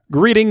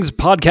Greetings,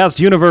 podcast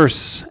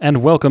universe,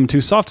 and welcome to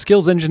Soft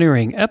Skills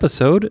Engineering,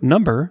 episode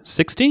number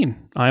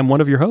 16. I am one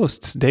of your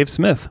hosts, Dave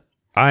Smith.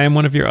 I am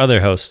one of your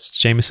other hosts,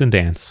 Jameson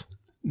Dance.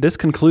 This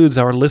concludes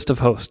our list of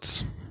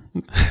hosts.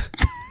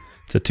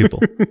 It's a tuple.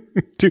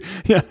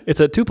 Yeah, it's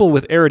a tuple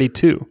with arity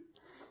 2.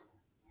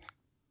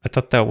 I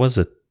thought that was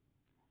a...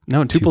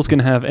 No, tuples can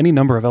have any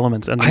number of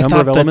elements, and the I number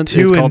thought of elements that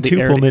is two called in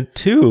the tuple arity. meant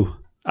two.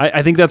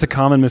 I think that's a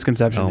common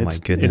misconception. Oh my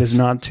goodness. It is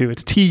not 2.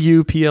 It's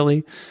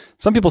T-U-P-L-E.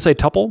 Some people say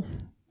tuple.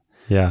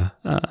 Yeah.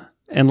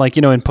 And like,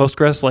 you know, in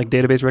Postgres, like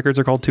database records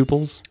are called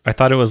tuples. I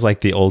thought it was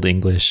like the old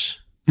English.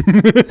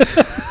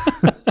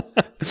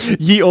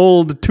 Ye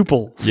old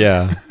tuple.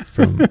 Yeah.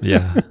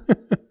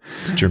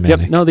 It's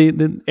Germanic. Yep. No, the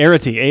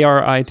arity,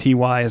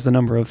 A-R-I-T-Y is the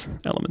number of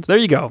elements. There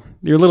you go.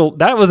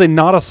 That was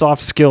not a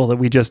soft skill that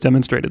we just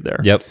demonstrated there.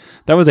 Yep.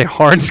 That was a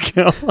hard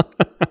skill.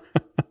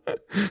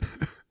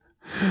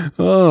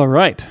 All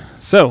right.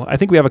 So I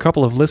think we have a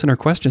couple of listener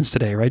questions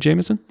today, right,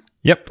 Jameson?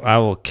 Yep. I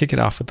will kick it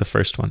off with the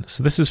first one.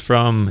 So this is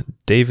from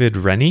David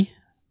Rennie,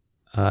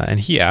 and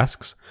he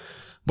asks,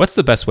 what's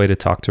the best way to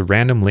talk to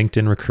random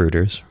LinkedIn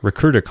recruiters,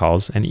 recruiter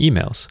calls, and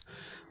emails?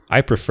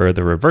 I prefer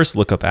the reverse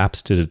lookup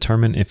apps to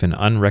determine if an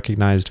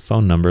unrecognized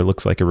phone number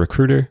looks like a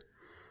recruiter.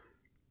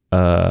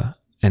 And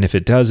if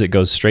it does, it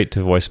goes straight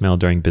to voicemail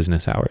during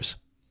business hours.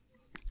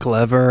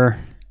 Clever.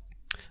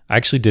 I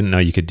actually didn't know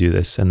you could do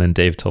this. And then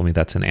Dave told me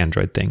that's an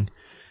Android thing.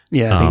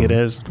 Yeah, I think it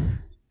is.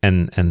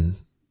 And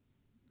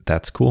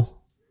that's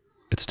cool.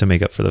 It's to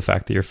make up for the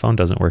fact that your phone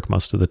doesn't work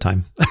most of the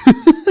time.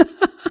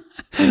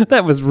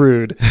 That was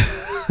rude.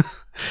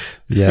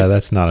 Yeah,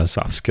 that's not a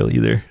soft skill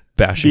either.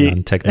 Bashing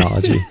on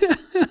technology.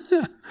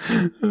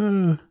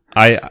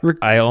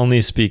 I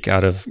only speak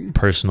out of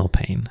personal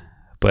pain,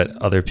 but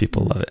other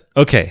people love it.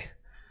 Okay.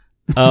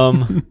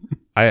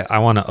 I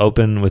want to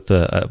open with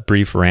a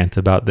brief rant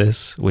about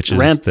this, which is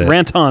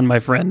rant on, my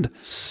friend.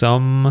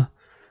 Some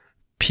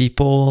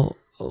people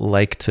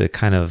like to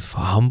kind of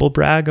humble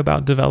brag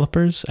about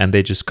developers, and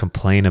they just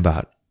complain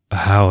about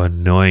how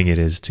annoying it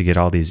is to get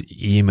all these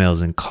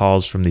emails and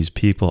calls from these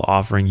people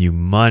offering you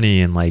money,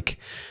 and like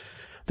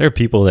there are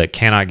people that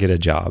cannot get a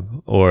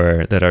job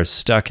or that are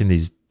stuck in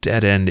these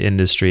dead-end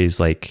industries.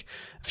 Like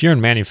if you're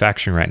in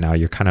manufacturing right now,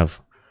 you're kind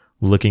of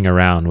looking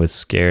around with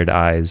scared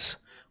eyes,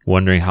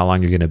 wondering how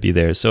long you're going to be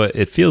there. So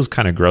it feels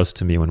kind of gross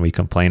to me when we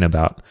complain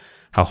about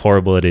how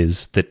horrible it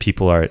is that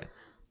people are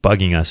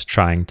bugging us,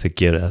 trying to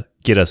get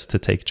us to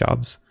take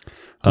jobs.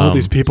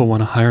 These people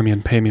want to hire me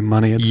and pay me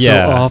money. It's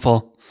yeah, so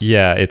awful.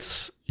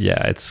 It's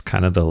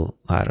kind of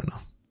I don't know.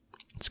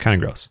 It's kind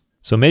of gross.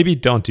 So maybe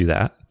don't do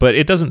that, but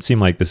it doesn't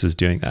seem like this is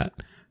doing that.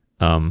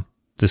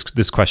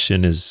 This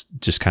question is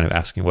just kind of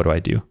asking, what do I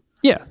do?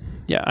 Yeah.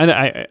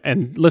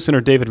 And listener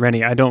David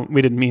Rennie,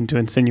 we didn't mean to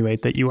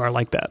insinuate that you are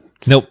like that.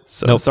 Nope.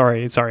 So nope.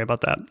 sorry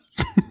about that.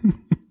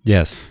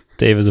 Yes.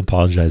 Dave is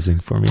apologizing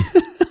for me.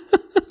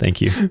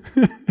 Thank you.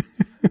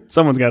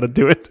 Someone's got to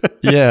do it.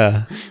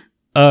 Yeah.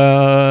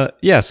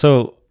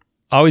 So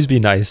always be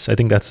nice. I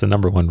think that's the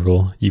number one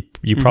rule.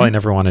 You probably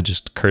never want to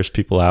just curse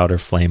people out or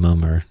flame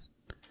them or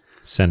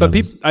send them.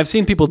 But I've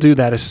seen people do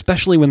that,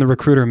 especially when the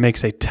recruiter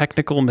makes a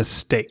technical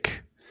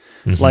mistake.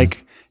 Mm-hmm.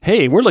 Like,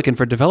 hey, we're looking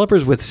for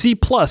developers with C+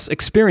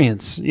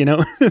 experience. You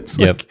know, it's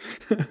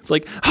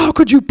like, how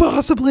could you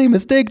possibly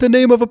mistake the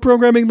name of a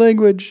programming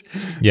language?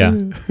 Yeah.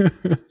 And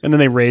then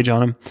they rage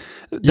on him.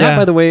 That,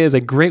 by the way, is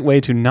a great way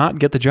to not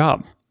get the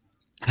job.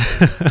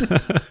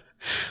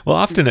 Well,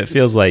 often it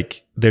feels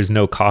like there's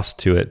no cost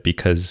to it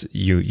because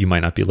you might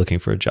not be looking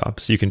for a job.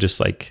 So you can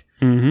just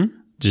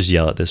just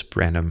yell at this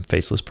random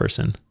faceless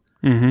person.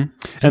 Mm-hmm.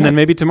 And then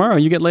maybe tomorrow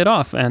you get laid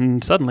off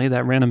and suddenly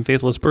that random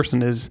faceless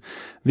person is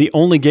the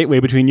only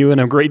gateway between you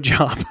and a great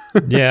job.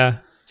 Yeah.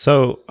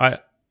 So I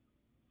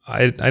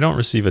don't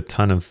receive a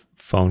ton of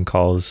phone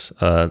calls.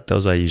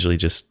 Those I usually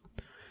just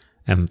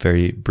am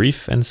very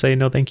brief and say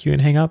no thank you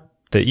and hang up.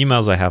 The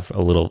emails, I have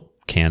a little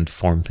canned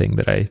form thing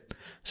that I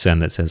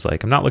send that says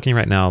like, I'm not looking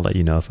right now, I'll let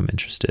you know if I'm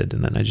interested.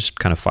 And then I just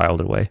kind of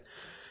filed it away.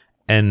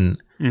 And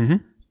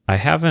I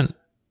haven't,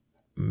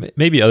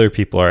 maybe other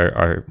people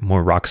are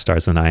more rock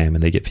stars than I am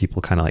and they get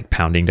people kind of like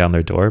pounding down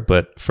their door.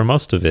 But for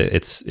most of it,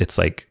 it's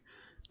like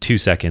 2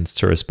 seconds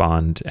to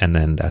respond. And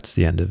then that's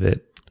the end of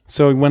it.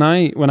 So when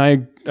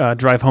I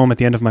drive home at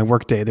the end of my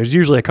workday, there's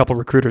usually a couple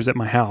recruiters at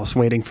my house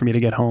waiting for me to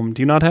get home.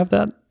 Do you not have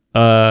that?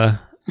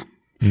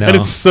 No. And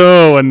it's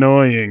so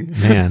annoying.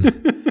 Man,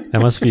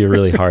 that must be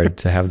really hard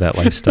to have that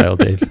lifestyle,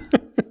 Dave.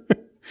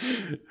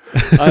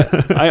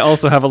 I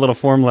also have a little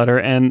form letter,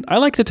 and I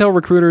like to tell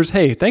recruiters,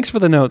 hey, thanks for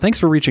the note. Thanks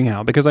for reaching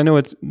out, because I know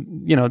it's,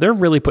 they're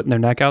really putting their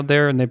neck out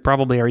there, and they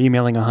probably are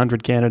emailing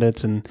 100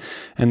 candidates, and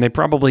they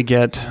probably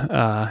get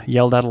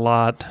yelled at a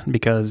lot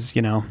because,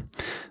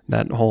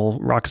 that whole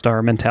rock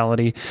star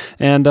mentality.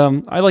 And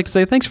I like to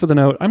say, thanks for the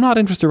note. I'm not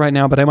interested right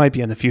now, but I might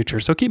be in the future.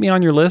 So keep me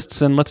on your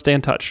lists, and let's stay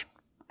in touch,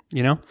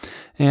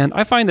 And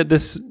I find that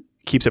this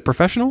keeps it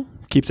professional,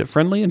 keeps it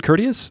friendly and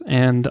courteous,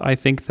 and I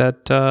think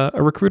that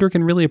a recruiter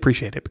can really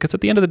appreciate it because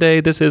at the end of the day,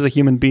 this is a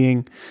human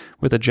being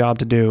with a job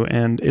to do,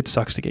 and it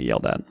sucks to get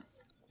yelled at.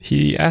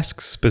 He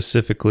asks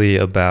specifically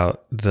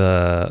about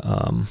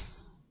the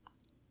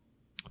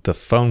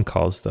phone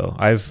calls, though.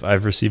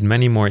 I've received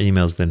many more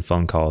emails than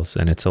phone calls,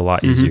 and it's a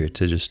lot easier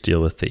to just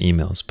deal with the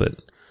emails. But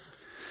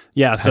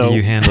yeah, how do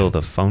you handle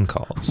the phone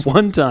calls?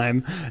 One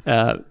time,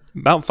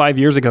 about 5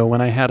 years ago,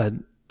 when I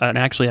had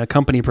actually a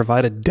company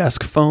provided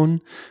desk phone.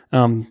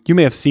 You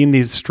may have seen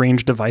these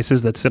strange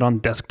devices that sit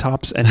on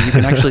desktops, and you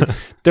can actually,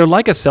 they're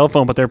like a cell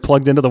phone, but they're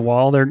plugged into the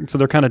wall. So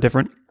they're kind of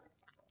different.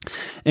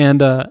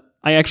 And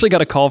I actually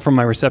got a call from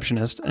my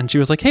receptionist, and she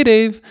was like, "Hey,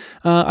 Dave,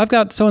 I've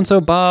got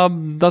so-and-so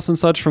Bob, thus and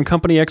such from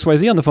company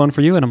XYZ on the phone for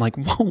you." And I'm like,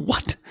 "Whoa,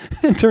 what?"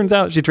 And turns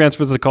out, she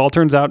transfers the call.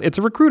 Turns out it's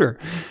a recruiter.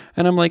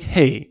 And I'm like,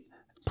 "Hey,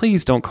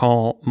 please don't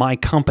call my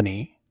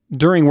company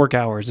during work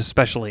hours,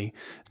 especially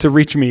to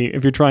reach me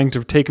if you're trying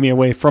to take me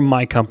away from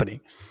my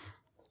company."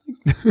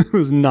 It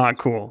was not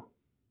cool.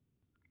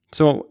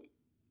 So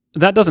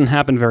that doesn't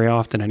happen very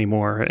often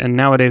anymore. And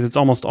nowadays it's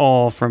almost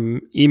all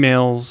from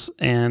emails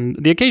and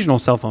the occasional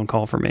cell phone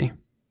call for me.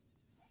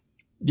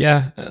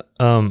 Yeah.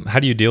 How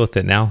do you deal with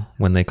it now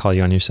when they call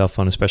you on your cell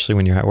phone, especially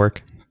when you're at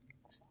work?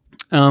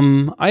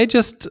 I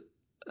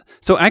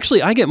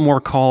get more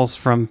calls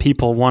from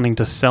people wanting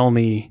to sell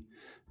me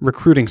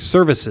recruiting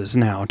services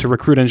now to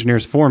recruit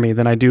engineers for me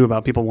than I do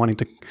about people wanting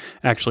to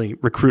actually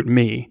recruit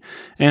me.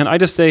 And I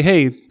just say,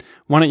 "Hey,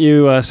 why don't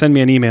you send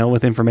me an email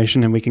with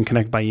information and we can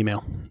connect by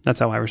email."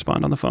 That's how I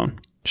respond on the phone.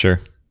 Sure.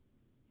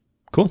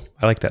 Cool.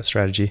 I like that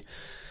strategy.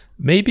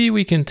 Maybe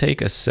we can take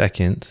a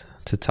second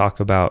to talk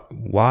about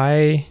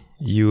why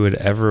you would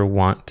ever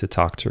want to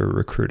talk to a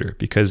recruiter,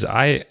 because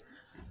I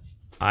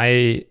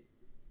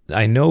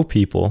know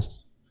people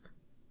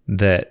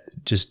that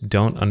just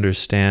don't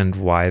understand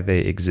why they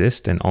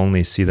exist and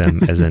only see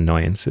them as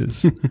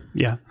annoyances.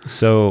 Yeah.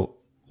 So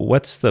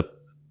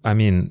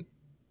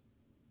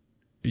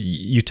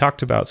you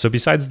talked about, so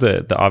besides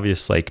the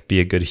obvious, like, be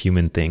a good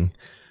human thing,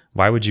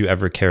 why would you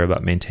ever care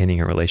about maintaining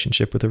a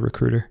relationship with a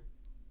recruiter?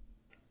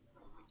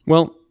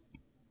 Well,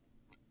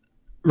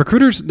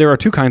 recruiters, there are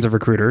two kinds of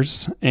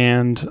recruiters.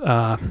 And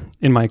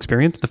in my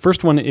experience, the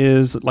first one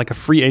is like a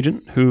free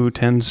agent who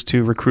tends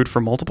to recruit for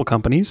multiple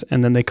companies,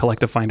 and then they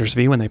collect a finder's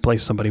fee when they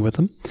place somebody with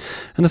them.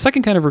 And the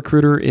second kind of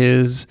recruiter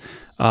is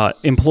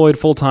employed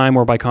full-time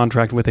or by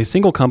contract with a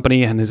single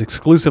company and is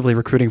exclusively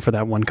recruiting for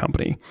that one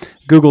company.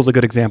 Google's a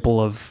good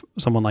example of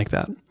someone like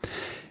that.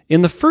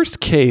 In the first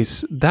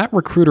case, that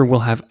recruiter will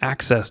have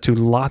access to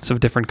lots of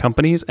different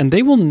companies, and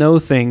they will know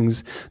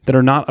things that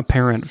are not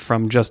apparent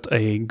from just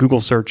a Google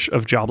search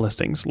of job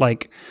listings.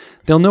 Like,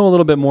 they'll know a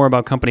little bit more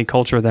about company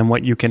culture than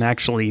what you can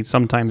actually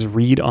sometimes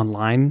read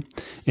online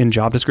in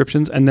job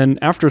descriptions. And then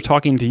after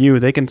talking to you,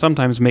 they can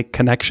sometimes make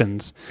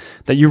connections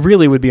that you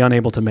really would be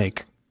unable to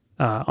make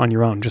on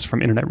your own just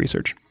from internet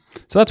research.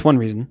 So that's one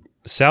reason.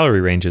 Salary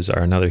ranges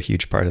are another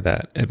huge part of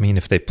that. I mean,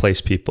 if they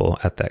place people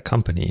at that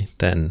company,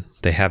 then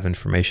they have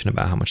information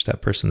about how much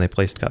that person they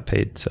placed got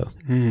paid. So,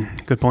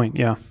 good point.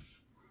 Yeah.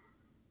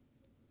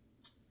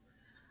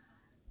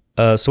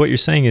 So what you're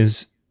saying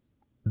is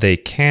they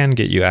can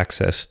get you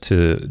access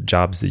to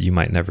jobs that you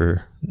might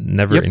never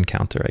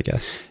encounter, I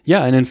guess.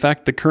 Yeah, and in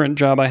fact, the current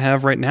job I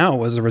have right now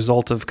was a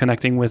result of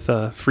connecting with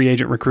a free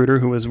agent recruiter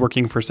who was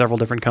working for several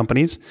different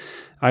companies.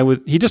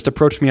 He just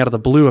approached me out of the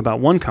blue about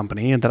one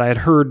company and that I had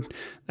heard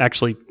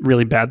actually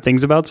really bad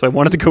things about, so I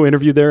wanted to go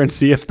interview there and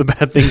see if the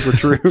bad things were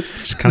true.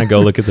 Just kind of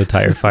go look at the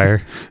tire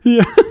fire.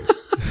 Yeah.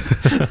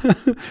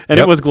 And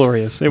it was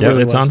glorious. It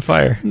really was. It's on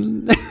fire.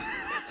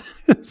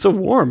 It's so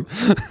warm.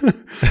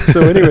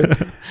 So anyway,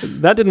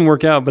 that didn't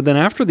work out. But then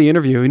after the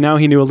interview, now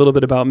he knew a little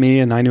bit about me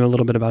and I knew a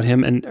little bit about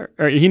him, and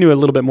he knew a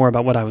little bit more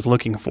about what I was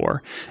looking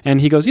for.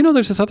 And he goes,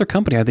 "There's this other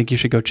company I think you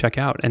should go check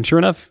out." And sure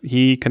enough,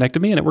 he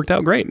connected me and it worked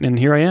out great. And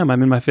here I am.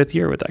 I'm in my 5th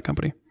year with that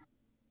company.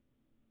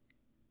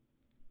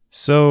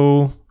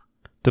 So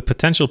the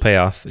potential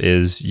payoff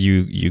is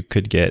you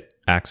could get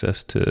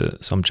access to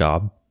some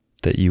job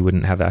that you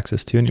wouldn't have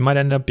access to, and you might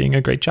end up being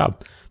a great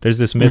job. There's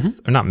this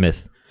myth, or not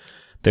myth.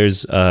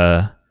 There's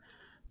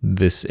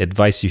this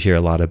advice you hear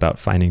a lot about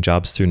finding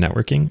jobs through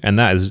networking, and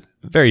that is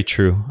very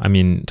true. I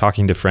mean,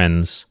 talking to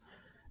friends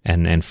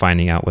and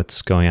finding out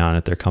what's going on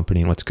at their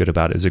company and what's good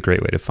about it is a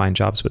great way to find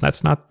jobs, but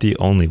that's not the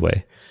only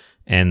way.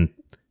 And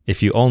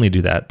if you only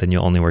do that, then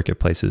you'll only work at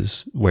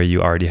places where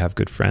you already have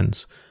good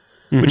friends,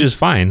 which is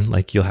fine.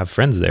 Like, you'll have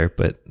friends there,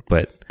 but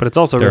it's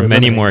also there really are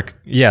many limiting. more.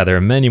 Yeah, there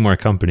are many more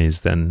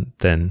companies than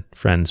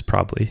friends,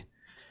 probably,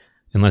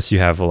 unless you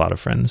have a lot of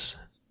friends.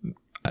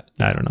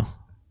 I don't know.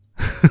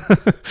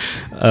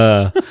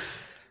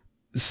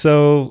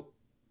 So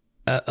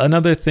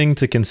another thing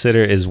to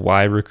consider is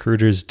why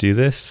recruiters do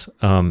this.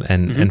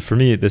 And for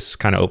me, this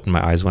kind of opened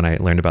my eyes when I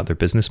learned about their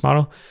business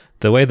model.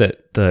 The way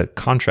that the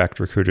contract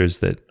recruiters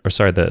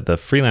the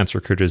freelance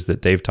recruiters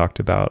that Dave talked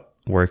about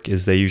work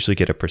is they usually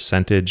get a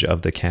percentage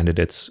of the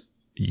candidate's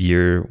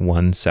year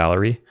one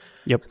salary.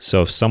 Yep.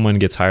 So if someone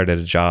gets hired at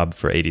a job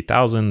for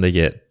 $80,000, they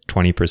get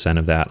 20%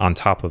 of that on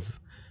top of,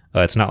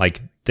 it's not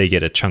like they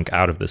get a chunk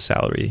out of the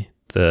salary.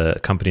 The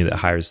company that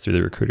hires through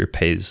the recruiter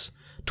pays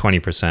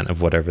 20% of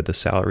whatever the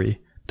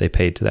salary they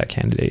paid to that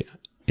candidate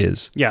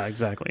is. Yeah,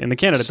 exactly. And the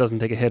candidate doesn't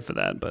take a hit for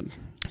that, but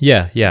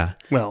Yeah.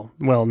 well,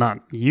 not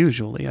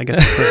usually. I guess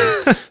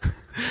it could.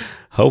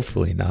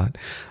 Hopefully not.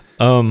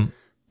 And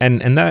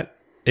that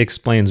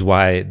explains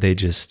why they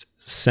just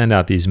send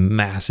out these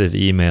massive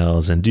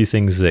emails and do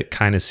things that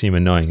kind of seem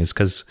annoying, is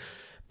because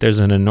there's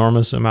an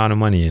enormous amount of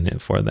money in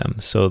it for them.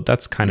 So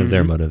that's kind of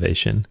their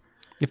motivation.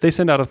 If they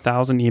send out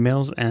 1,000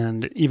 emails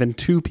and even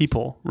 2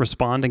 people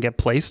respond and get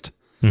placed,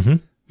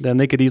 then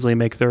they could easily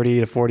make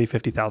 $30,000 to $40,000,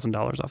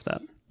 $50,000 off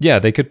that. Yeah,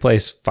 they could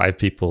place 5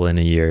 people in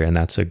a year, and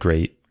that's a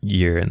great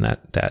year, and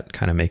that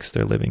kind of makes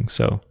their living.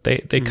 So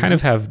they kind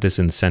of have this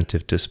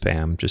incentive to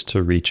spam just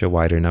to reach a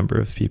wider number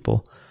of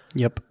people.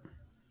 Yep.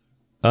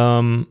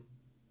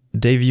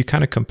 Dave, you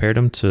kind of compared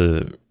them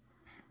to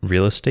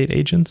real estate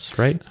agents,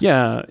 right?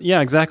 Yeah,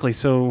 exactly.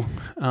 So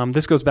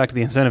this goes back to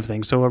the incentive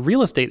thing. So a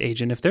real estate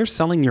agent, if they're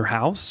selling your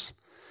house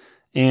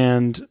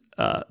and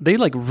they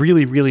like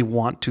really, really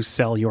want to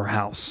sell your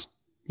house,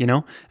 you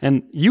know,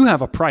 and you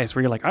have a price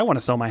where you're like, I want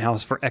to sell my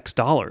house for X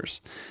dollars.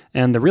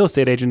 And the real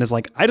estate agent is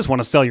like, I just want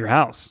to sell your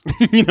house.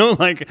 You know,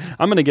 like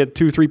I'm going to get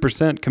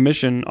 2-3%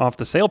 commission off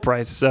the sale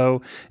price.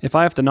 So if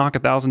I have to knock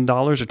 $1,000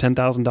 or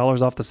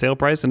 $10,000 off the sale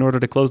price in order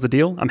to close the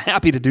deal, I'm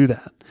happy to do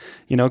that,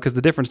 you know, because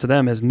the difference to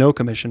them is no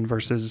commission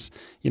versus,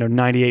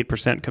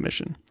 98%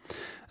 commission.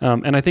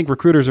 And I think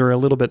recruiters are a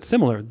little bit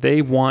similar.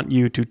 They want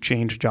you to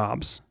change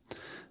jobs.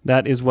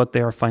 That is what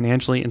they are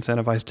financially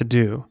incentivized to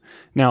do.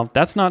 Now,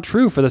 that's not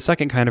true for the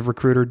second kind of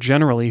recruiter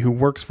generally who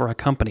works for a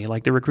company.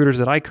 Like the recruiters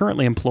that I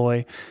currently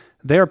employ,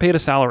 they are paid a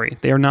salary.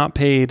 They are not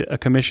paid a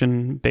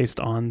commission based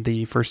on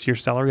the first year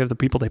salary of the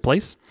people they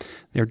place.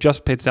 They're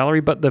just paid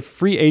salary, but the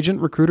free agent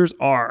recruiters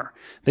are.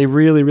 They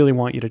really, really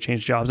want you to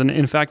change jobs. And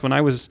in fact, when I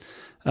was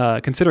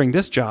considering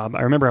this job,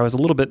 I remember I was a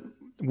little bit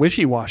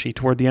wishy-washy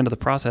toward the end of the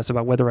process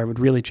about whether I would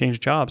really change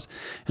jobs.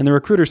 And the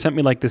recruiter sent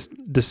me like this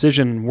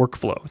decision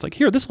workflow. It's like,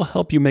 here, this will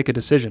help you make a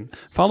decision.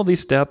 Follow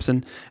these steps.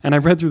 And I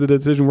read through the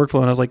decision workflow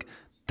and I was like,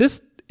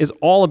 this is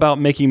all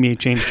about making me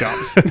change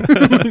jobs.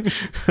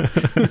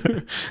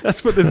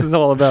 That's what this is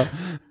all about.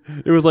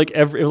 It was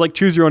like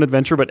choose your own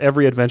adventure, but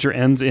every adventure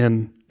ends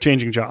in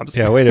changing jobs.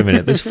 Yeah, wait a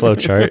minute. This flow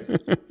chart,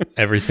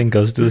 everything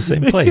goes to the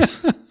same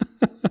place.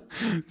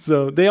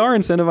 So they are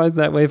incentivized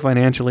that way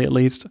financially, at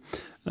least.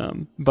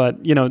 But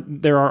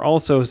there are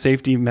also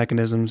safety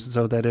mechanisms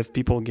so that if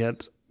people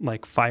get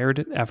like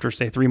fired after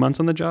say 3 months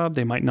on the job,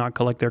 they might not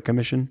collect their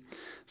commission.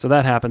 So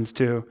that happens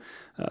too.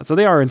 So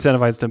they are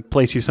incentivized to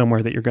place you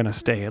somewhere that you're going to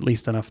stay at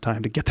least enough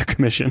time to get the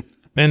commission.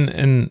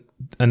 And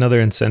another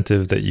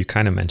incentive that you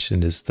kind of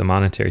mentioned is the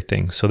monetary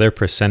thing. So their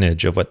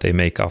percentage of what they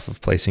make off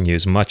of placing you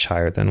is much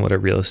higher than what a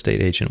real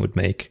estate agent would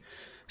make.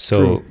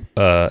 So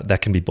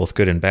that can be both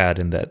good and bad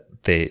in that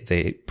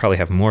they probably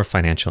have more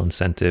financial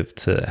incentive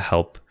to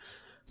help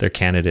their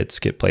candidates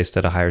get placed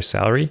at a higher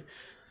salary.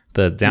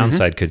 The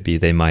downside could be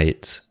they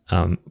might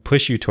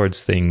push you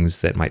towards things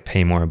that might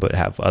pay more but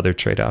have other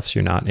trade-offs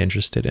you're not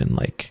interested in,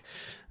 like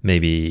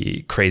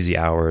maybe crazy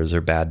hours or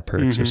bad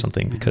perks or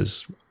something,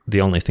 because the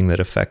only thing that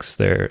affects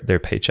their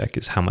paycheck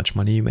is how much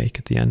money you make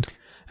at the end.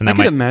 And I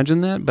could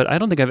imagine that, but I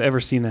don't think I've ever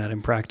seen that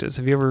in practice.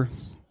 Have you ever?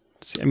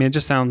 I mean, it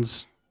just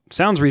sounds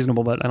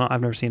reasonable, but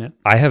I've never seen it.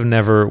 I have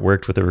never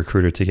worked with a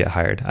recruiter to get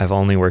hired. I've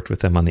only worked with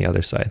them on the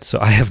other side, so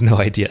I have no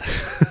idea.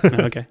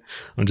 Okay.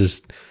 I'm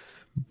just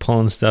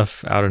pulling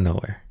stuff out of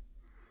nowhere.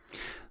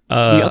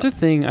 The other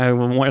thing I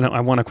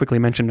want to quickly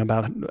mention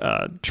about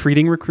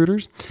treating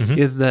recruiters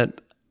is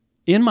that,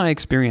 in my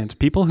experience,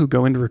 people who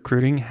go into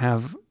recruiting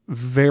have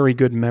very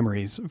good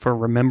memories for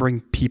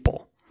remembering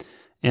people.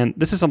 And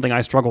this is something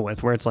I struggle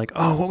with, where it's like,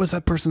 oh, what was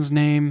that person's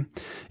name?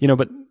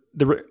 But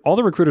all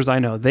the recruiters I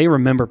know, they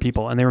remember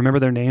people and they remember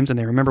their names and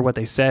they remember what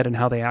they said and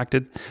how they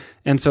acted.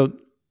 And so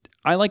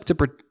I like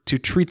to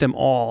treat them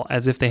all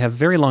as if they have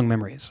very long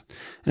memories.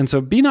 And so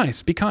be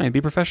nice, be kind,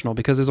 be professional,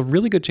 because there's a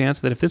really good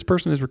chance that if this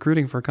person is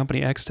recruiting for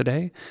company X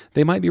today,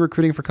 they might be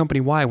recruiting for company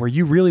Y where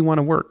you really want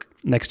to work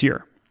next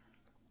year.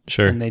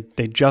 Sure. And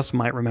they just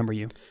might remember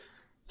you.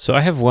 So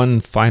I have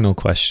one final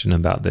question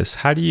about this.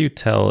 How do you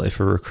tell if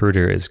a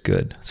recruiter is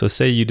good? So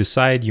say you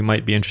decide you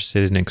might be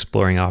interested in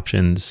exploring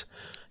options.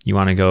 You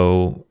want to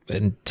go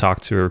and talk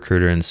to a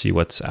recruiter and see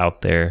what's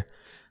out there.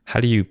 How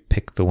do you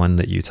pick the one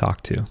that you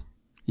talk to?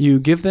 You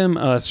give them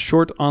a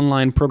short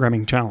online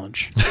programming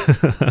challenge.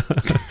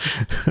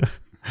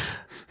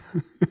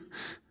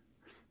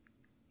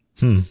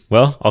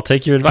 Well, I'll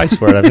take your advice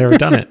for it. I've never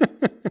done it.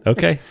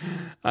 Okay.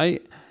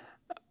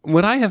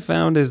 What I have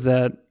found is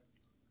that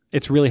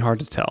it's really hard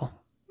to tell.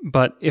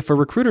 But if a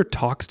recruiter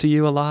talks to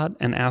you a lot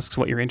and asks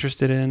what you're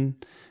interested in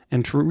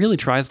and really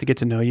tries to get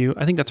to know you,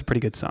 I think that's a pretty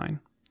good sign.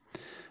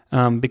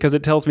 Because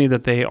it tells me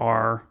that they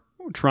are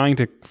trying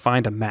to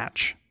find a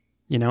match,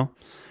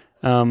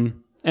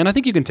 And I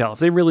think you can tell if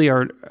they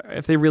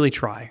really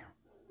try.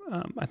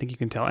 I think you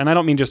can tell. And I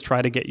don't mean just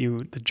try to get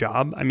you the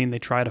job. I mean, they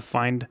try to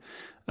find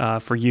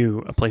for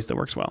you a place that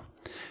works well.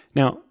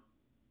 Now,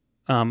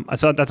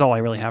 so that's all I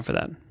really have for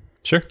that.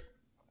 Sure.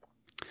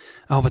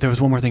 Oh, but there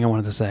was one more thing I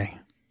wanted to say.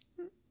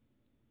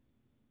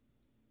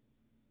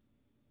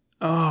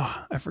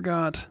 Oh, I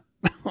forgot.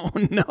 Oh,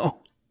 no.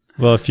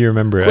 Well, if you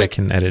remember, Quick. I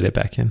can edit it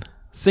back in.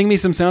 Sing me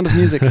some Sound of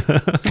Music.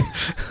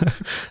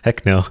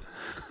 Heck no.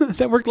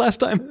 That worked last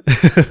time.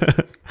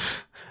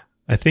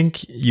 I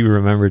think you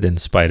remembered in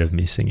spite of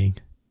me singing.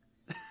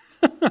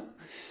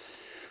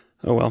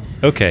 Oh, well.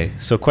 Okay,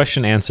 so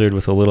question answered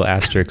with a little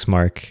asterisk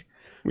mark.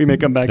 We may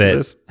come back to That-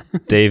 this.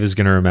 Dave is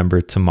going to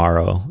remember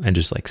tomorrow and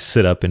just like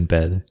sit up in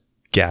bed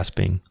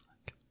gasping.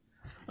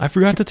 I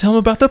forgot to tell him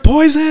about the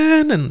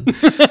poison.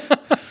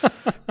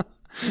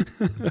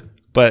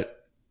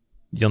 But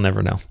you'll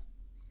never know.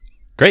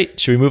 Great.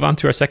 Should we move on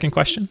to our second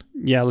question?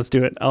 Yeah, let's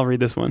do it. I'll read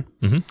this one.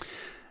 Mm-hmm.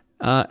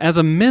 As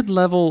a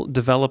mid-level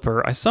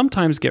developer, I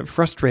sometimes get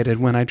frustrated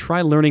when I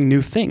try learning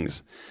new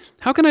things.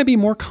 How can I be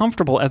more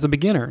comfortable as a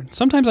beginner?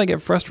 Sometimes I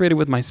get frustrated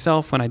with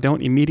myself when I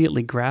don't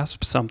immediately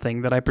grasp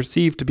something that I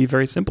perceive to be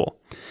very simple.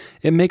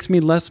 It makes me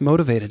less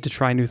motivated to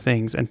try new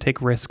things and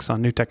take risks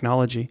on new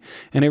technology,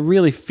 and it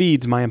really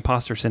feeds my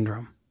imposter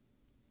syndrome.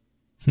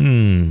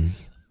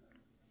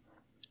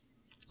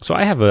 So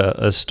I have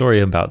a story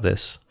about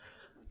this.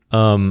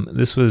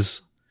 This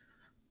was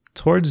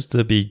towards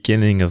the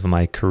beginning of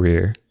my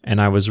career, and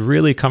I was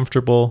really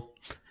comfortable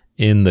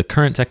in the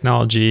current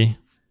technology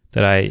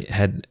that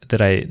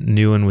I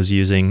knew and was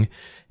using,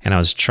 and I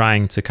was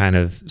trying to kind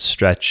of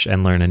stretch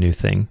and learn a new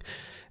thing.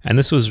 And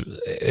it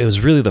was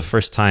really the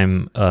first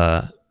time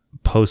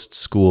post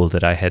school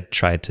that I had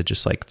tried to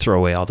just like throw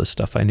away all the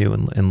stuff I knew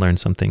and learn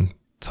something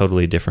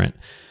totally different.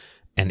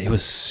 And it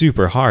was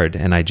super hard,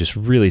 and I just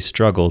really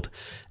struggled.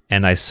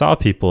 And I saw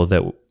people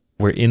that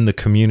were in the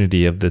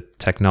community of the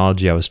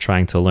technology I was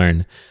trying to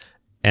learn,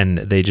 and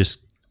they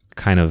just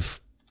kind of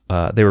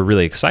they were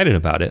really excited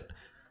about it.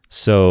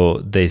 So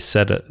they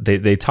said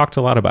they talked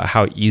a lot about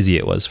how easy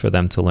it was for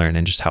them to learn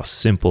and just how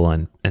simple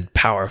and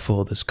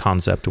powerful this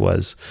concept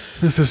was.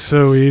 This is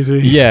so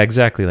easy. Yeah,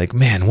 exactly. Like,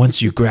 man,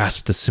 once you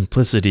grasp the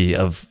simplicity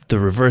of the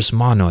reverse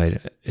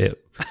monoid,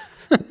 it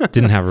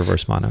didn't have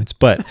reverse monoids,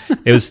 but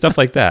it was stuff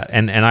like that.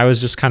 And I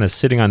was just kind of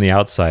sitting on the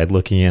outside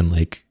looking in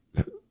like,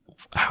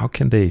 how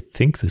can they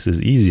think this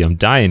is easy? I'm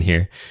dying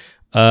here.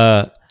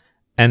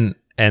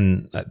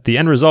 And the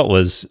end result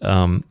was,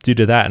 due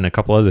to that and a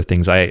couple other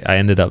things, I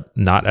ended up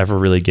not ever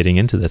really getting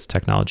into this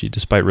technology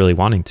despite really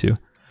wanting to.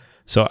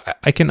 So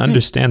I can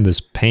understand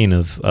this pain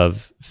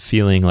of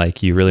feeling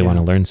like you really want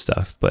to learn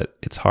stuff, but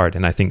it's hard.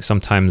 And I think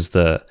sometimes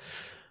the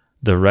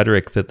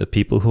rhetoric that the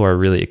people who are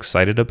really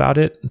excited about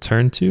it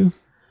turn to,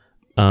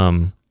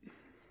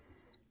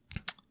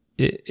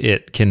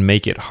 it can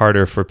make it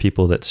harder for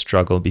people that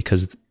struggle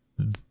because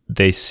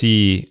they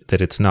see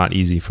that it's not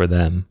easy for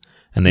them.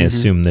 And they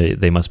assume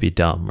they must be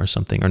dumb or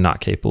something or not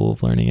capable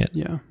of learning it.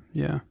 Yeah,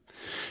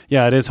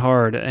 it is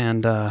hard.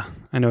 And I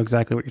know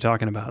exactly what you're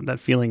talking about. That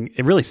feeling,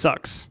 it really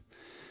sucks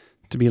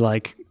to be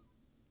like,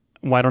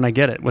 why don't I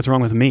get it? What's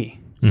wrong with me?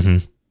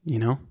 Mm-hmm. You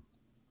know?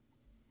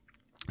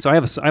 So I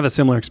have a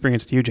similar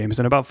experience to you, James.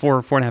 And about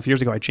 4.5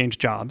 years ago, I changed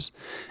jobs.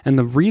 And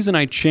the reason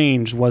I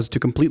changed was to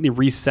completely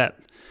reset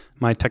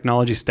my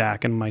technology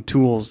stack and my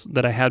tools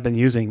that I had been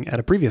using at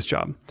a previous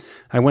job.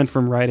 I went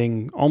from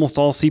writing almost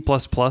all C++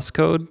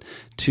 code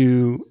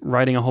to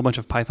writing a whole bunch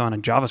of Python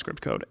and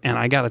JavaScript code. And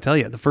I got to tell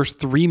you, the first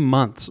 3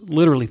 months,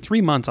 literally 3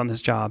 months on this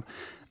job,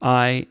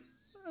 I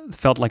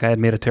felt like I had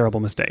made a terrible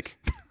mistake.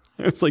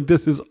 I was like,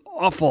 this is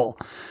awful.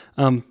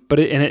 But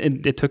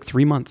it took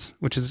 3 months,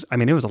 which is, I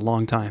mean, it was a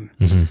long time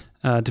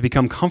to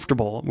become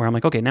comfortable where I'm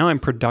like, okay, now I'm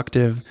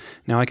productive.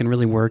 Now I can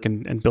really work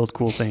and build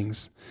cool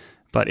things.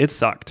 But it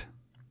sucked.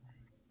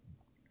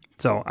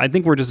 So I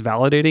think we're just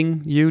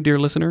validating you, dear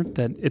listener,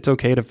 that it's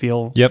okay to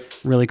feel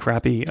really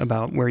crappy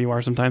about where you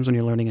are sometimes when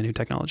you're learning a new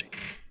technology.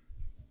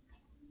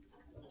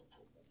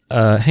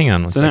 Hang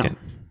on one second.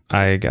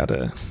 Now, I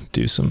gotta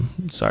do some.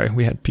 Sorry,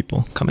 we had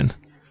people come in.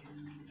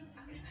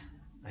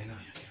 I know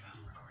you're thinking about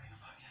recording a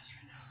podcast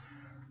right now.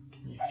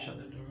 Can you shut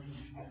the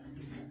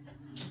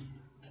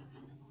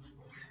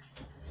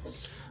door?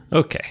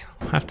 Okay,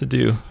 I'll have to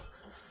do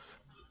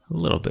a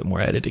little bit more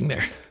editing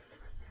there.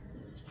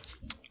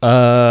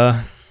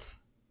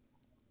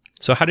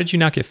 So how did you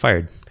not get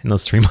fired in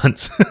those 3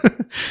 months?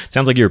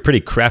 Sounds like you were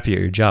pretty crappy at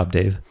your job,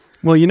 Dave.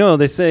 well, you know,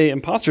 they say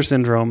imposter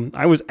syndrome.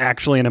 I was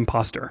actually an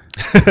imposter.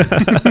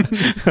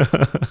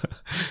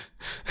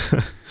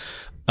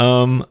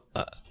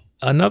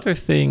 Another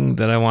thing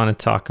that I want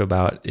to talk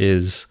about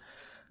is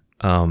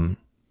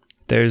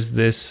there's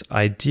this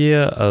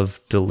idea of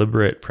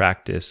deliberate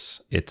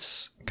practice.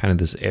 It's kind of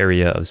this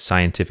area of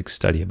scientific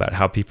study about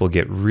how people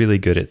get really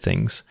good at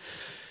things.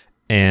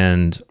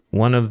 And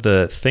one of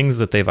the things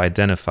that they've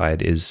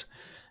identified is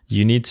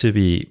you need to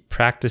be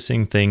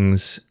practicing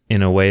things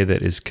in a way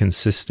that is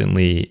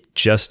consistently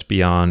just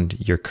beyond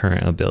your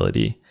current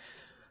ability.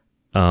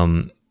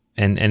 And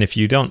if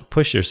you don't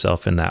push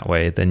yourself in that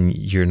way, then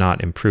you're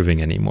not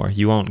improving anymore.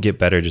 You won't get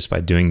better just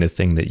by doing the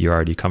thing that you're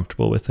already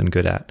comfortable with and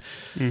good at.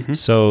 Mm-hmm.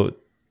 So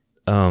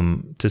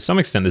to some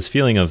extent, this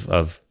feeling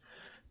of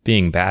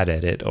being bad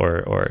at it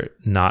or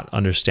not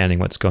understanding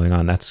what's going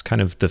on, that's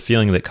kind of the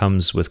feeling that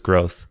comes with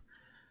growth.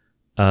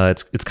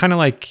 It's kind of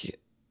like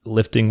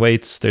lifting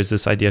weights, there's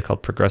this idea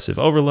called progressive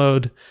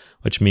overload,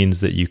 which means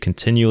that you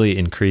continually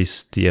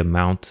increase the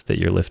amount that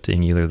you're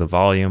lifting, either the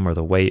volume or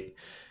the weight.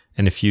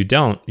 And if you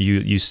don't,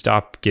 you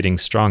stop getting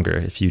stronger.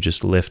 If you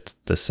just lift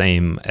the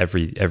same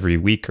every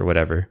week or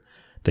whatever,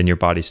 then your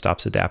body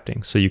stops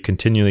adapting. So you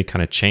continually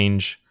kind of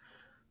change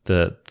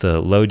the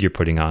load you're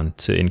putting on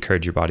to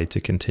encourage your body to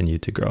continue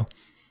to grow.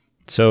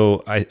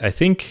 So I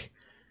think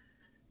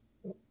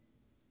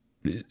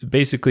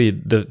basically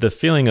the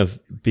feeling of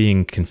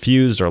being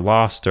confused or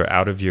lost or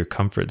out of your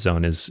comfort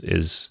zone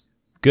is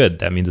good.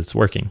 That means it's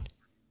working.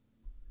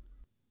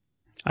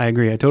 I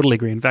agree. I totally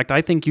agree. In fact,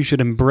 I think you should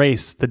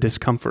embrace the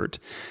discomfort.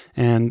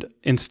 And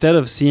instead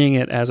of seeing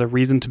it as a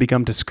reason to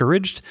become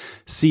discouraged,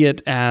 see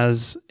it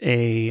as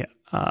an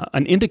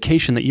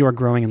indication that you are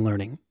growing and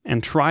learning,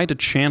 and try to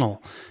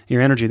channel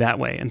your energy that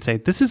way and say,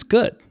 this is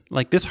good.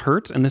 Like, this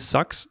hurts and this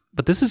sucks,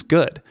 but this is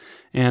good.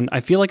 And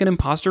I feel like an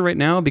imposter right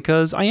now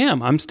because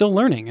I'm still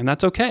learning, and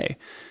that's okay.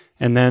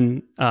 And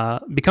then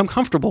become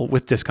comfortable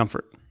with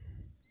discomfort.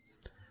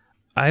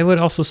 I would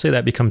also say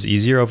that becomes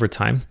easier over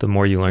time, the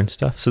more you learn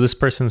stuff. So this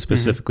person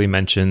specifically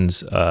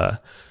mentions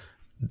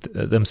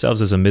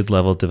themselves as a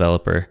mid-level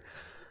developer.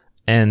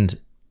 And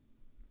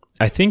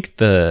I think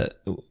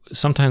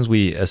sometimes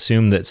we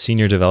assume that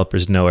senior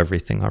developers know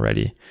everything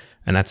already.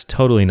 And that's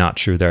totally not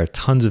true. There are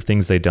tons of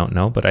things they don't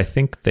know, but I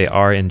think they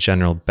are in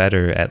general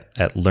better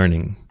at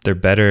learning. They're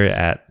better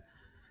at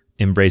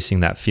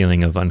embracing that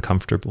feeling of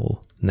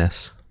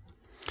uncomfortableness.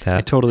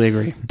 I totally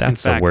agree.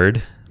 That's a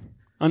word.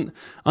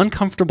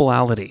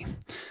 Uncomfortability.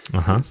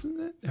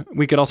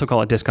 We could also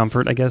call it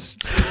discomfort, I guess.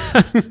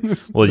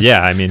 Well,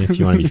 yeah. I mean, if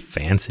you want to be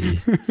fancy.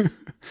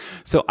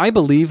 So I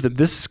believe that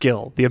this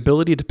skill, the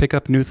ability to pick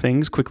up new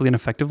things quickly and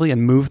effectively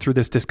and move through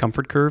this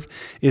discomfort curve,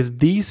 is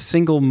the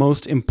single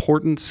most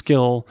important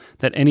skill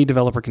that any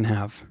developer can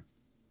have.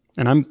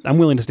 And I'm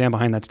willing to stand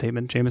behind that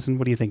statement. Jameson,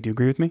 what do you think? Do you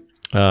agree with me?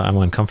 I'm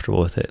uncomfortable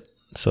with it,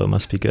 so it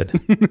must be good.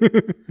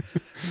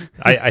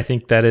 I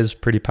think that is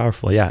pretty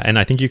powerful, yeah. And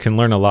I think you can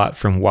learn a lot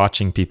from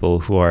watching people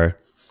who are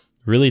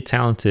really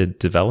talented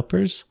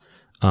developers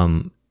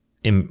learn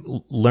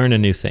a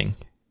new thing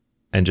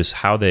and just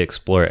how they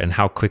explore it and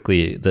how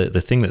quickly,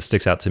 the thing that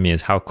sticks out to me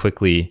is how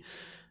quickly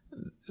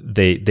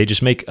they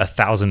just make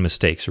 1,000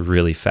 mistakes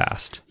really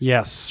fast.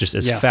 Yes. Just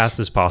as fast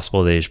as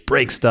possible. They just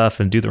break stuff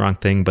and do the wrong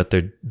thing, but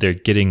they're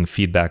getting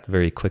feedback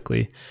very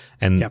quickly.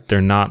 And they're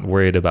not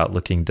worried about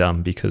looking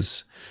dumb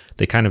because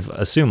they kind of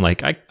assume,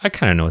 like, I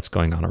kind of know what's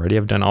going on already.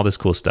 I've done all this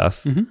cool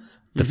stuff.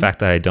 The fact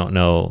that I don't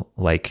know,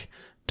 like,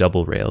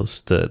 Double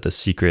Rails, the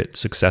secret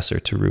successor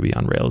to Ruby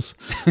on Rails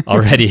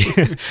already,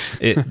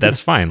 that's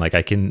fine. Like,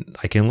 I can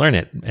learn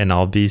it, and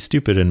I'll be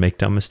stupid and make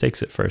dumb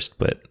mistakes at first,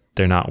 but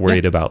they're not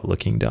worried about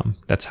looking dumb.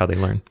 That's how they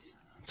learn.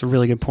 That's a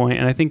really good point.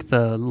 And I think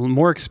the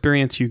more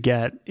experience you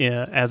get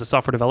as a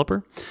software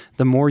developer,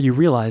 the more you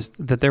realize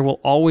that there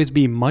will always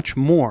be much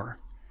more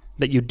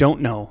that you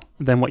don't know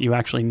than what you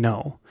actually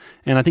know.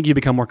 And I think you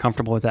become more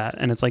comfortable with that.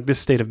 And it's like, this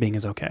state of being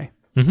is okay.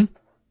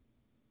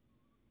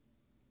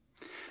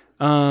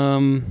 I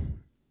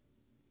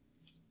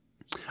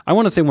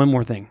want to say one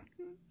more thing.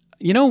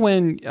 You know,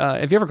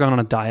 have you ever gone on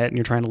a diet and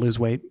you're trying to lose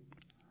weight?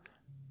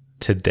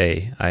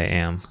 Today I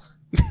am.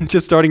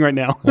 Just starting right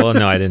now. Well,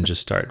 no, I didn't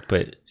just start,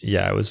 but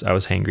yeah, I was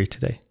hangry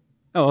today.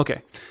 Oh,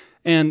 okay.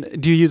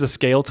 And do you use a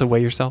scale to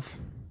weigh yourself?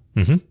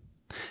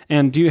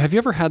 And have you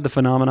ever had the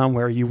phenomenon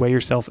where you weigh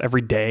yourself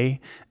every day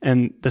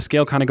and the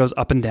scale kind of goes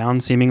up and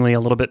down seemingly a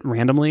little bit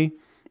randomly?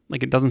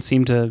 Like, it doesn't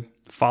seem to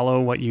follow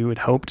what you had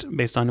hoped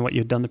based on what you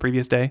had done the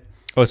previous day?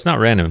 Oh, it's not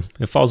random.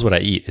 It follows what I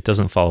eat. It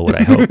doesn't follow what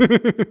I hope.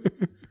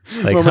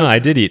 Like, I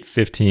did eat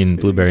 15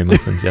 blueberry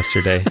muffins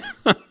yesterday.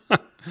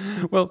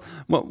 Well,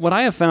 what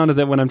I have found is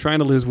that when I'm trying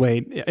to lose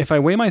weight, if I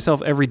weigh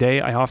myself every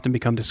day, I often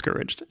become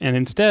discouraged. And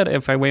instead,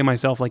 if I weigh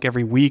myself like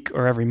every week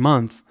or every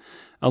month,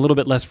 a little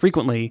bit less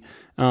frequently,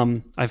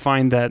 I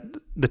find that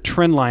the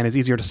trend line is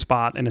easier to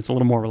spot and it's a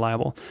little more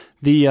reliable.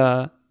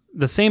 The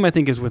same, I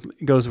think,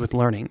 goes with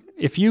learning.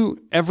 If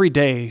you every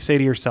day say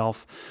to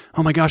yourself,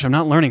 oh my gosh, I'm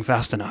not learning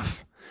fast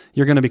enough,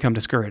 you're going to become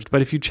discouraged.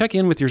 But if you check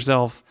in with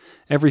yourself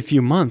every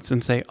few months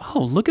and say, oh,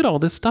 look at all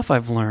this stuff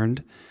I've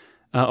learned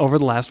over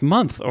the last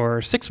month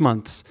or 6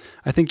 months,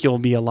 I think you'll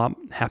be a lot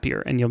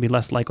happier and you'll be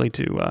less likely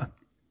to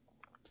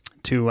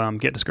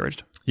get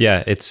discouraged.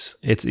 Yeah, it's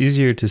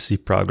easier to see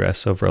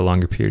progress over a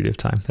longer period of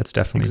time. That's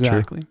definitely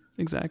true.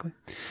 Exactly.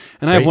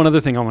 And I have one other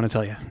thing I want to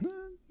tell you.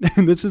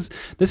 This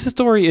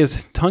story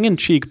is tongue in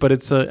cheek, but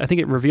I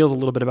think it reveals a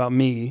little bit about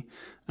me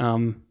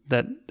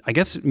that I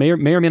guess may or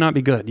may not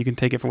be good. You can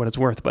take it for what it's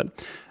worth.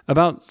 But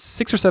about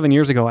 6 or 7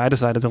 years ago, I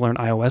decided to learn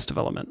iOS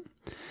development,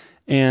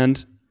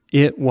 and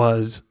it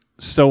was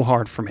so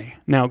hard for me.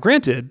 Now,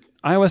 granted,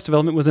 iOS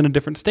development was in a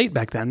different state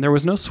back then. There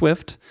was no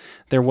Swift.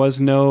 There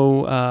was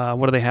no,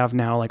 what do they have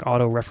now, like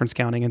auto reference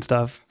counting and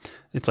stuff.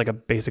 It's like a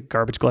basic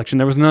garbage collection.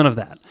 There was none of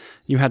that.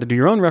 You had to do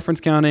your own reference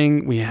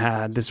counting. We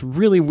had this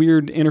really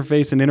weird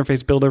interface and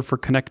interface builder for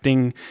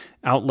connecting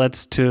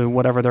outlets to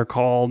whatever they're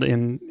called.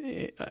 And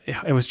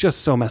it was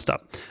just so messed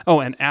up.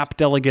 Oh, and app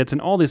delegates and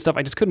all this stuff.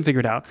 I just couldn't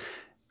figure it out.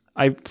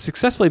 I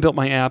successfully built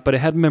my app, but it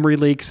had memory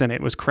leaks and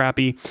it was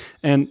crappy.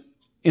 And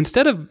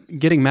instead of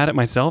getting mad at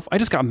myself, I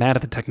just got mad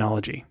at the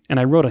technology. And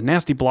I wrote a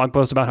nasty blog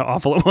post about how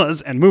awful it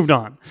was and moved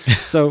on.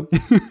 So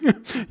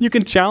you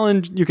can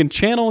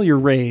channel your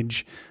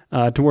rage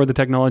toward the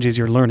technologies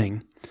you're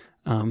learning.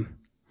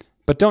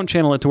 But don't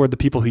channel it toward the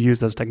people who use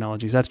those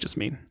technologies. That's just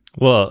mean.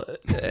 Well,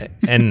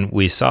 and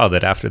we saw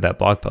that after that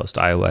blog post,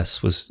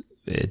 iOS was...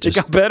 It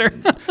got better?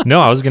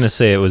 No, I was going to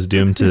say it was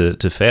doomed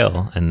to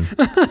fail, and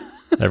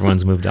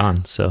everyone's moved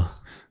on. So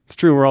it's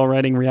true. We're all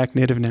writing React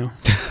Native now.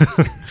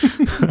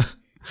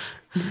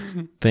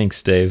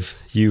 Thanks, Dave.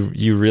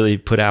 You really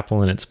put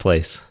Apple in its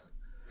place.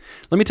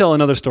 Let me tell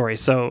another story.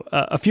 So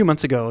a few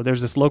months ago,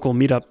 there's this local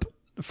meetup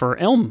for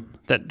Elm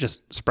that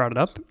just sprouted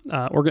up.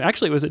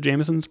 Actually, it was at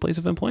Jameson's place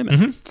of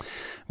employment,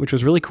 which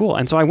was really cool.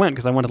 And so I went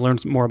because I wanted to learn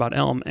more about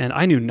Elm, and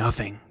I knew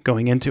nothing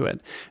going into it.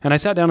 And I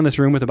sat down in this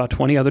room with about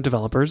 20 other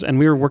developers, and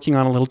we were working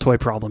on a little toy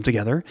problem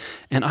together.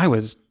 And I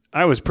was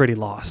pretty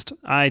lost.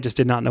 I just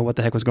did not know what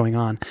the heck was going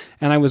on.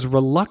 And I was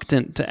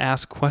reluctant to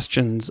ask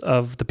questions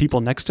of the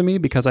people next to me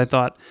because I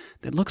thought,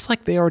 it looks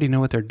like they already know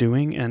what they're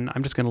doing, and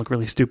I'm just going to look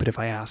really stupid if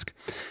I ask.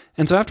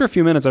 And so after a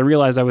few minutes, I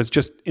realized I was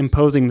just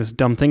imposing this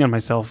dumb thing on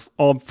myself,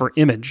 all for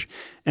image.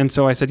 And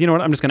so I said, you know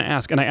what, I'm just going to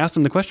ask. And I asked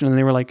them the question, and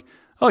they were like,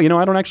 oh, I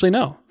don't actually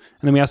know.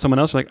 And then we asked someone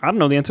else, like, I don't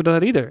know the answer to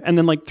that either. And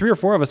then like 3 or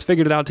 4 of us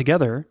figured it out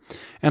together.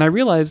 And I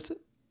realized,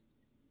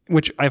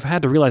 which I've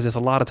had to realize this a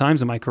lot of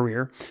times in my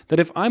career, that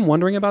if I'm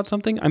wondering about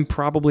something, I'm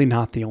probably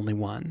not the only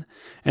one.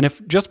 And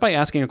if just by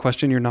asking a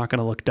question, you're not going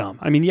to look dumb.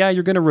 I mean, yeah,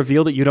 you're going to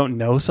reveal that you don't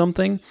know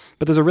something,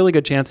 but there's a really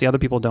good chance the other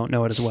people don't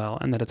know it as well,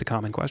 and that it's a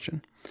common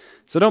question.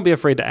 So don't be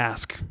afraid to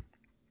ask.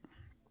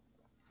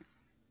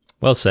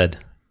 Well said.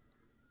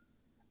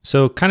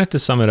 So kind of to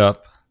sum it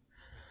up,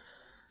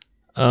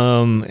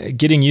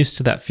 getting used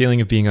to that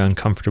feeling of being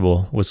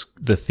uncomfortable was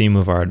the theme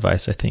of our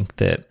advice. I think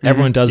that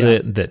everyone does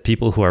it, that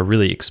people who are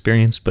really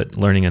experienced but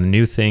learning a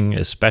new thing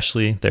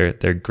especially,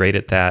 they're great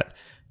at that,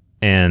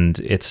 and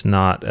it's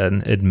not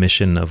an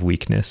admission of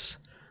weakness.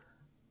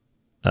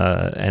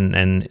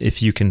 And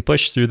if you can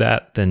push through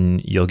that,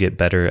 then you'll get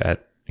better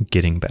at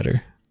getting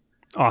better.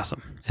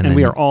 Awesome. And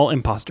we are all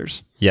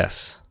imposters.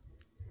 Yes.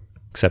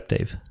 Except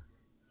Dave.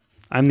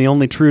 I'm the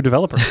only true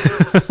developer.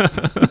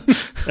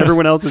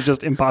 Everyone else is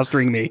just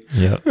impostering me.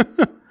 Yep.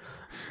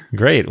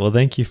 Great. Well,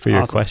 thank you for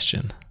your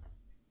question.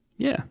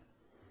 Yeah.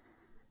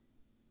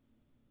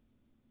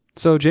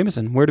 So,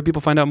 Jameson, where do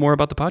people find out more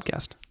about the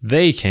podcast?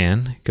 They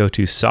can go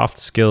to Soft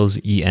Skills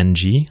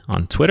ENG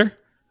on Twitter.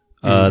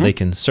 They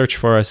can search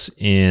for us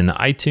in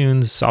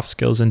iTunes, Soft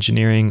Skills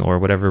Engineering, or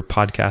whatever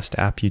podcast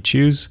app you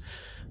choose.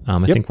 I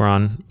think we're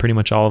on pretty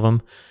much all of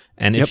them.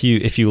 And if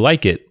you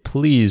like it,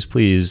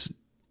 please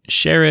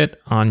share it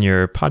on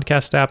your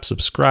podcast app,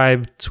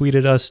 subscribe, tweet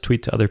at us,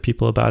 tweet to other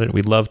people about it.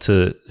 We'd love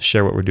to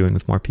share what we're doing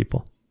with more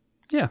people.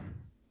 Yeah.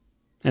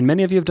 And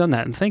many of you have done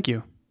that, and thank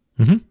you.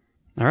 All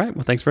right.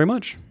 Well, thanks very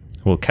much.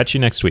 We'll catch you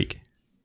next week.